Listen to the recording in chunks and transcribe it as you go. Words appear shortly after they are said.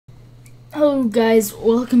Hello guys,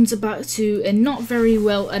 welcome back to a not very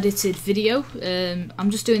well edited video. I'm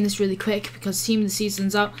just doing this really quick because Team of the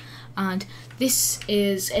Season's out, and this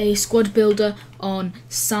is a squad builder on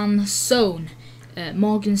Sanson.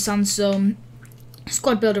 Morgan Sanson,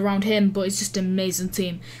 squad builder around him, but it's just an amazing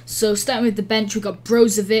team. So starting with the bench, we've got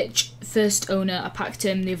Brozovic, first owner. I packed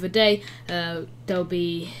him the other day.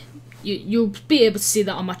 You'll be able to see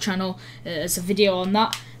that on my channel as a video on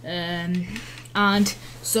that. And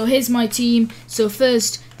so here's my team. So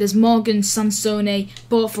first there's Morgan Sansone,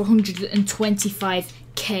 bought for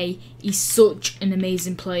 125k. He's such an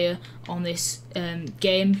amazing player on this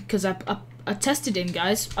game because I tested him,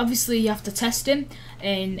 guys. Obviously you have to test him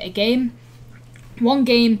in a game. One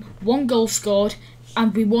game, 1 goal scored,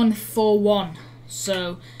 and we won 4-1.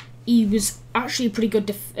 So he was actually a pretty good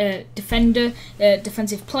defensive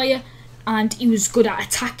player, and he was good at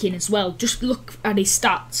attacking as well. Just look at his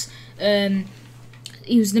stats.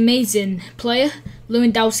 He was an amazing player.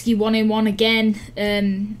 Lewandowski 1-in-1 again.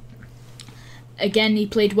 Again, he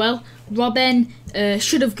played well. Robben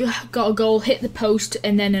should have got a goal, hit the post,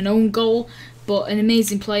 and then an own goal, but an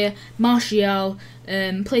amazing player. Martial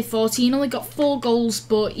played 14, only got 4 goals,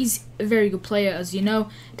 but he's a very good player, as you know.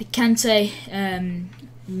 De Kante,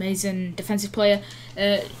 amazing defensive player.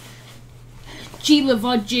 G.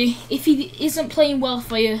 Lavodji, if he isn't playing well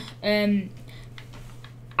for you,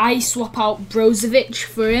 I swap out Brozovic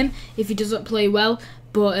for him if he doesn't play well,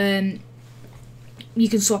 but you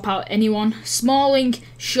can swap out anyone. Smalling,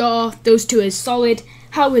 Shaw, those two are solid.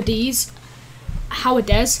 Howardez,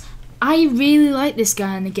 I really like this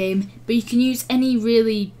guy in the game, but you can use any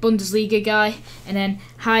really Bundesliga guy. And then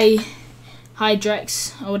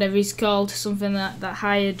Hydrex, or whatever he's called, something like that,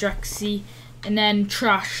 Hydrexy. And then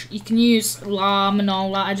Trash, you can use Lam and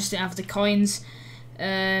all that. I just didn't have the coins.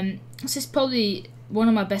 This is probably one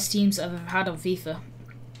of my best teams I've ever had on FIFA.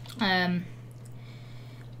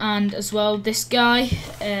 And as well, this guy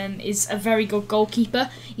is a very good goalkeeper.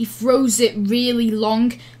 He throws it really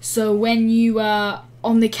long, so when you are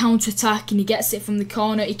on the counter-attack and he gets it from the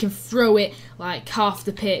corner, he can throw it like half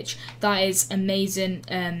the pitch. That is amazing.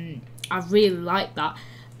 I really like that.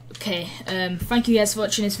 Okay, thank you guys for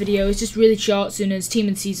watching this video. It's just really short, soon as Team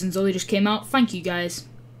of the Season's only just came out. Thank you guys.